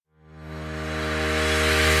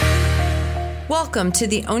Welcome to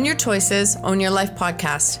the Own Your Choices, Own Your Life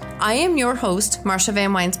podcast. I am your host, Marsha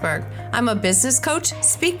Van Weinsberg. I'm a business coach,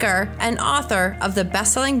 speaker, and author of the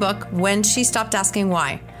best-selling book, When She Stopped Asking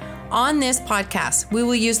Why. On this podcast, we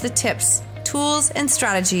will use the tips, tools, and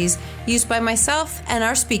strategies used by myself and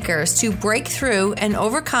our speakers to break through and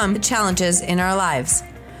overcome the challenges in our lives.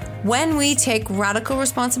 When we take radical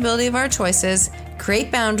responsibility of our choices,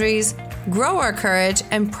 create boundaries, grow our courage,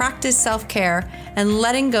 and practice self-care and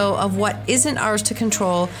letting go of what isn't ours to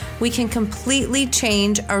control, we can completely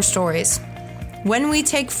change our stories. When we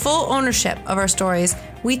take full ownership of our stories,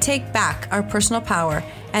 we take back our personal power,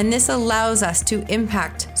 and this allows us to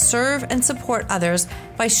impact, serve, and support others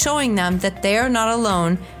by showing them that they are not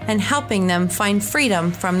alone and helping them find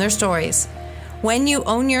freedom from their stories. When you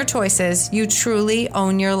own your choices, you truly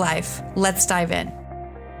own your life. Let's dive in.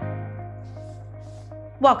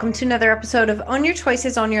 Welcome to another episode of Own Your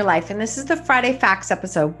Choices, Own Your Life. And this is the Friday Facts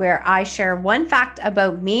episode where I share one fact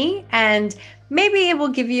about me, and maybe it will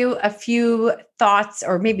give you a few thoughts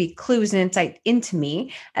or maybe clues and insight into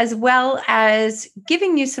me, as well as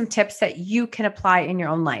giving you some tips that you can apply in your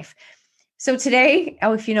own life. So today,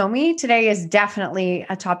 if you know me, today is definitely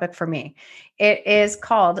a topic for me. It is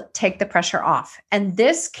called Take the Pressure Off. And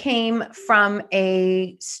this came from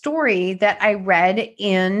a story that I read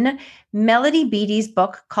in Melody Beattie's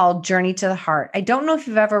book called Journey to the Heart. I don't know if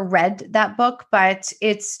you've ever read that book, but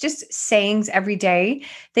it's just sayings every day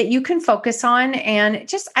that you can focus on.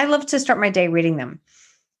 And I love to start my day reading them.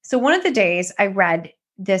 So one of the days I read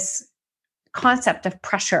this concept of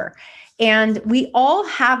pressure. And we all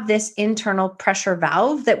have this internal pressure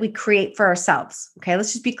valve that we create for ourselves. Okay,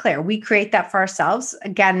 let's just be clear. We create that for ourselves.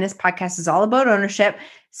 Again, this podcast is all about ownership.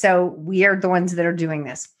 So we are the ones that are doing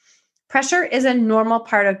this. Pressure is a normal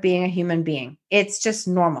part of being a human being. It's just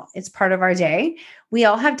normal. It's part of our day. We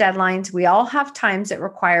all have deadlines. We all have times that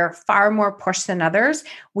require far more push than others.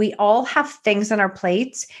 We all have things on our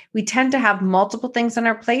plates. We tend to have multiple things on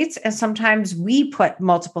our plates, and sometimes we put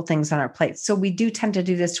multiple things on our plates. So we do tend to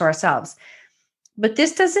do this to ourselves. But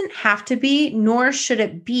this doesn't have to be, nor should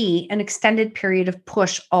it be, an extended period of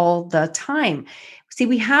push all the time. See,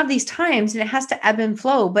 we have these times and it has to ebb and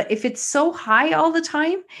flow. But if it's so high all the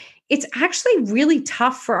time, it's actually really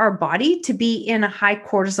tough for our body to be in a high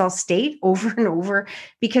cortisol state over and over,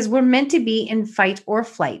 because we're meant to be in fight or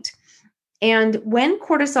flight. And when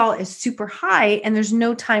cortisol is super high and there's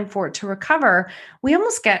no time for it to recover, we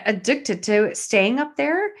almost get addicted to staying up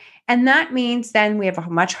there. And that means then we have a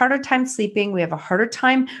much harder time sleeping. We have a harder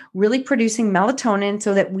time really producing melatonin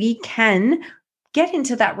so that we can get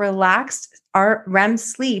into that relaxed REM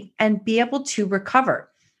sleep and be able to recover.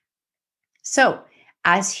 So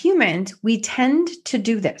as humans, we tend to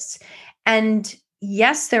do this. And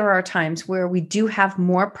yes, there are times where we do have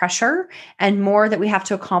more pressure and more that we have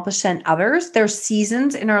to accomplish than others. There's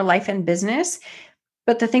seasons in our life and business.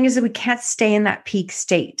 But the thing is that we can't stay in that peak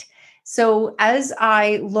state. So as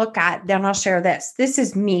I look at, then I'll share this. This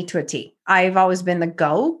is me to a T. I've always been the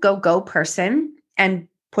go person and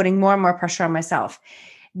putting more and more pressure on myself.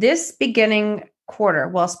 This beginning quarter,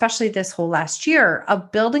 well, especially this whole last year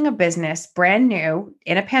of building a business brand new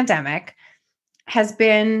in a pandemic, has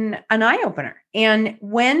been an eye-opener. And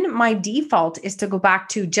when my default is to go back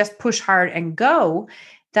to just push hard and go,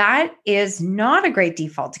 that is not a great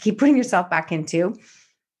default to keep putting yourself back into.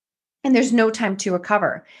 And there's no time to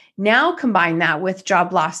recover. Now combine that with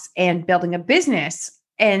job loss and building a business,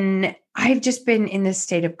 and I've just been in this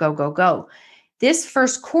state of go. This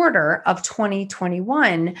first quarter of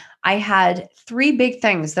 2021, I had three big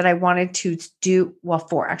things that I wanted to do, well,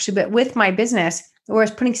 four actually, but with my business, where I was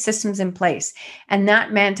putting systems in place. And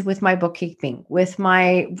that meant with my bookkeeping,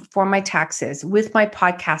 for my taxes, with my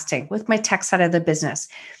podcasting, with my tech side of the business.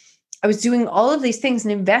 I was doing all of these things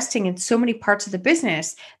and investing in so many parts of the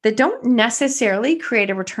business that don't necessarily create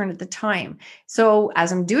a return at the time. So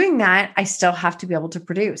as I'm doing that, I still have to be able to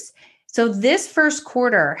produce. So this first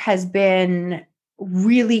quarter has been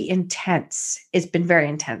really intense. It's been very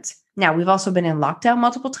intense. Now, we've also been in lockdown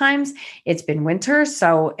multiple times. It's been winter.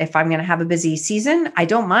 So if I'm going to have a busy season, I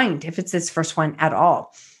don't mind if it's this first one at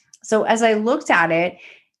all. So as I looked at it,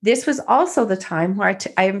 this was also the time where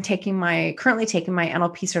I am currently taking my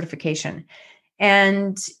NLP certification.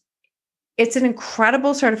 And it's an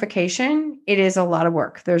incredible certification. It is a lot of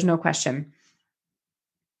work. There's no question.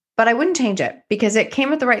 But I wouldn't change it because it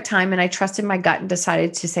came at the right time and I trusted my gut and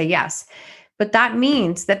decided to say yes. But that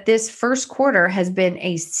means that this first quarter has been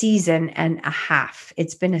a season and a half.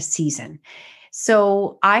 It's been a season.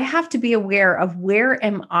 So I have to be aware of where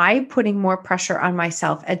am I putting more pressure on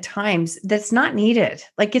myself at times that's not needed.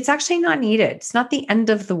 Like it's actually not needed. It's not the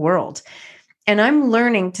end of the world. And I'm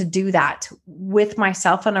learning to do that with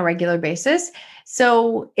myself on a regular basis.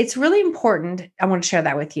 So it's really important. I want to share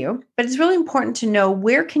that with you, but it's really important to know,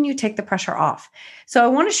 where can you take the pressure off? So I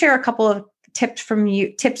want to share a couple of tips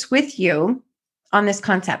with you on this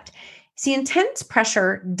concept. See, intense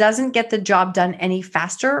pressure doesn't get the job done any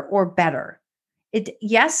faster or better.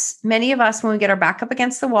 Yes, many of us, when we get our back up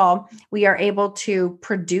against the wall, we are able to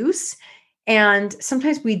produce, and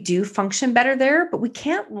sometimes we do function better there, but we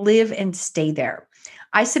can't live and stay there.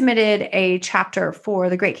 I submitted a chapter for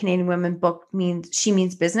the Great Canadian Women book, She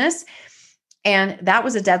Means Business. And that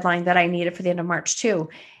was a deadline that I needed for the end of March too.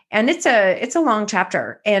 And it's a long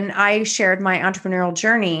chapter. And I shared my entrepreneurial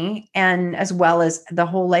journey, and as well as the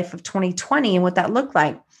whole life of 2020 and what that looked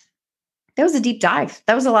like. That was a deep dive.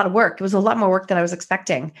 That was a lot of work. It was a lot more work than I was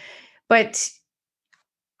expecting. But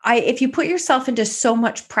if you put yourself into so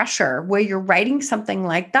much pressure where you're writing something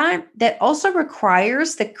like that, that also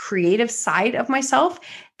requires the creative side of myself,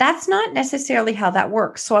 that's not necessarily how that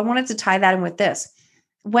works. So I wanted to tie that in with this.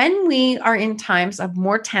 When we are in times of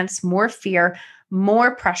more tense, more fear,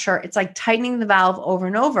 more pressure, it's like tightening the valve over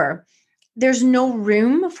and over. There's no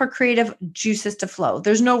room for creative juices to flow.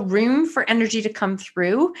 There's no room for energy to come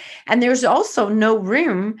through. And there's also no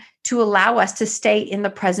room to allow us to stay in the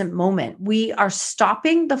present moment. We are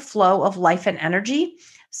stopping the flow of life and energy.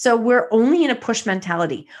 So we're only in a push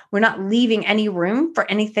mentality. We're not leaving any room for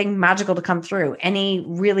anything magical to come through, any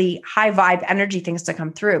really high vibe energy things to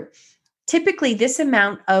come through. Typically, this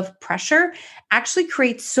amount of pressure actually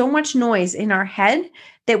creates so much noise in our head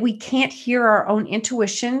that we can't hear our own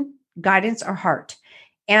intuition, guidance, or heart.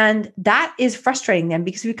 And that is frustrating them,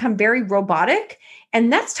 because we become very robotic.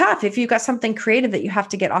 And that's tough if you've got something creative that you have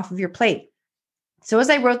to get off of your plate. So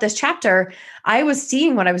as I wrote this chapter, I was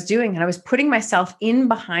seeing what I was doing, and I was putting myself in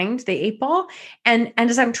behind the eight ball. And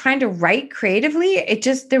as I'm trying to write creatively,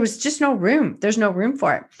 there was just no room. There's no room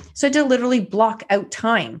for it. So I had to literally block out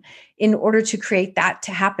time in order to create that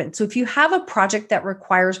to happen. So if you have a project that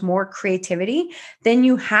requires more creativity, then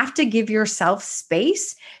you have to give yourself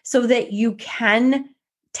space so that you can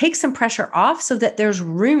take some pressure off, so that there's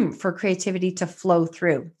room for creativity to flow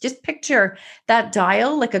through. Just picture that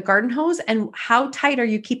dial like a garden hose, and how tight are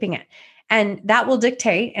you keeping it? And that will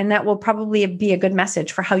dictate, and that will probably be a good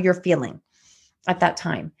message for how you're feeling at that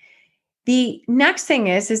time. The next thing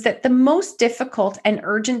is that the most difficult and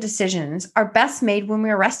urgent decisions are best made when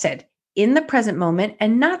we're rested, in the present moment,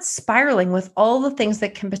 and not spiraling with all the things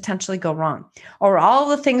that can potentially go wrong, or all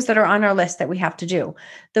the things that are on our list that we have to do.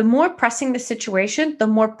 The more pressing the situation, the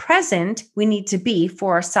more present we need to be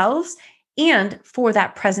for ourselves and for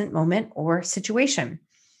that present moment or situation.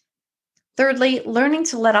 Thirdly, learning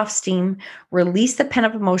to let off steam, release the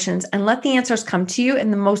pent-up emotions, and let the answers come to you in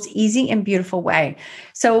the most easy and beautiful way.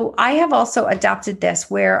 So I have also adopted this,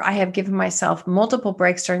 where I have given myself multiple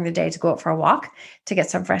breaks during the day to go out for a walk, to get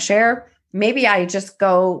some fresh air. Maybe I just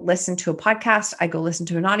go listen to a podcast. I go listen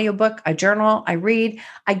to an audiobook. I journal. I read.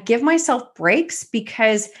 I give myself breaks,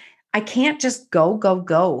 because I can't just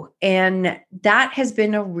go. And that has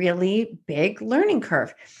been a really big learning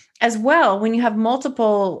curve. As well, when you have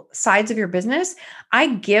multiple sides of your business,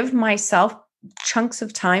 I give myself chunks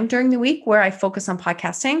of time during the week where I focus on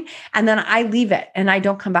podcasting, and then I leave it and I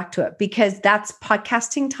don't come back to it, because that's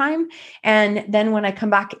podcasting time. And then when I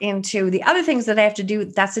come back into the other things that I have to do,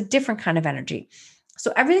 that's a different kind of energy.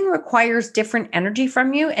 So everything requires different energy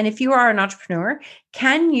from you. And if you are an entrepreneur,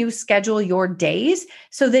 can you schedule your days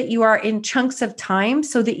so that you are in chunks of time,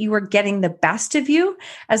 so that you are getting the best of you,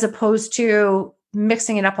 as opposed to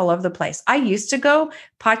mixing it up all over the place? I used to go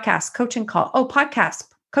podcast, coaching call. Oh, podcast,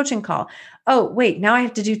 coaching call. Oh, wait, now I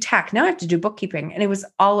have to do tech. Now I have to do bookkeeping. And it was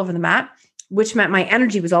all over the map, which meant my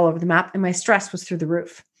energy was all over the map and my stress was through the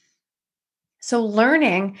roof. So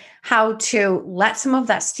learning how to let some of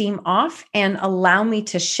that steam off and allow me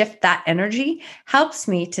to shift that energy helps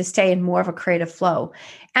me to stay in more of a creative flow.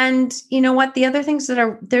 And you know what? The other things that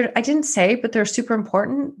are there, I didn't say, but they're super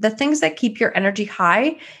important. The things that keep your energy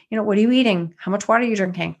high, what are you eating? How much water are you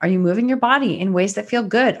drinking? Are you moving your body in ways that feel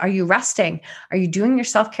good? Are you resting? Are you doing your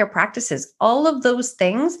self-care practices? All of those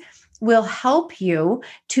things will help you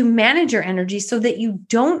to manage your energy so that you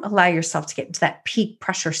don't allow yourself to get into that peak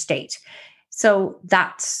pressure state. So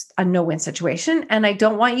that's a no-win situation. And I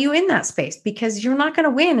don't want you in that space, because you're not going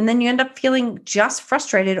to win. And then you end up feeling just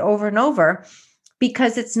frustrated over and over,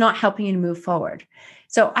 because it's not helping you to move forward.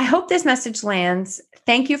 So I hope this message lands.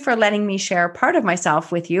 Thank you for letting me share part of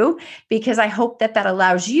myself with you, because I hope that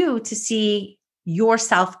allows you to see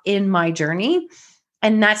yourself in my journey.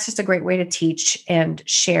 And that's just a great way to teach and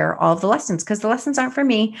share all of the lessons, because the lessons aren't for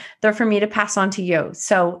me. They're for me to pass on to you.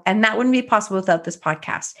 So, and that wouldn't be possible without this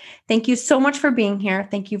podcast. Thank you so much for being here.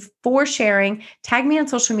 Thank you for sharing. Tag me on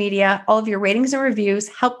social media. All of your ratings and reviews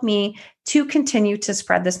help me to continue to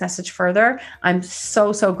spread this message further. I'm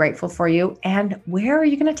so, so grateful for you. And where are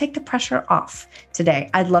you going to take the pressure off today?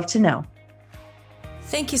 I'd love to know.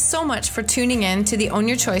 Thank you so much for tuning in to the Own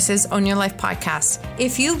Your Choices, Own Your Life podcast.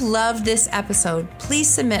 If you loved this episode, please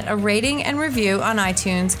submit a rating and review on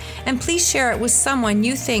iTunes, and please share it with someone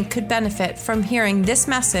you think could benefit from hearing this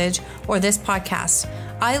message or this podcast.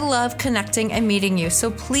 I love connecting and meeting you,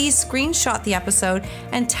 so please screenshot the episode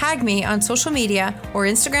and tag me on social media or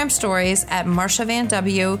Instagram stories at Marsha Van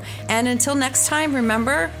W. And until next time,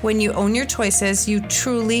 remember, when you own your choices, you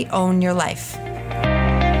truly own your life.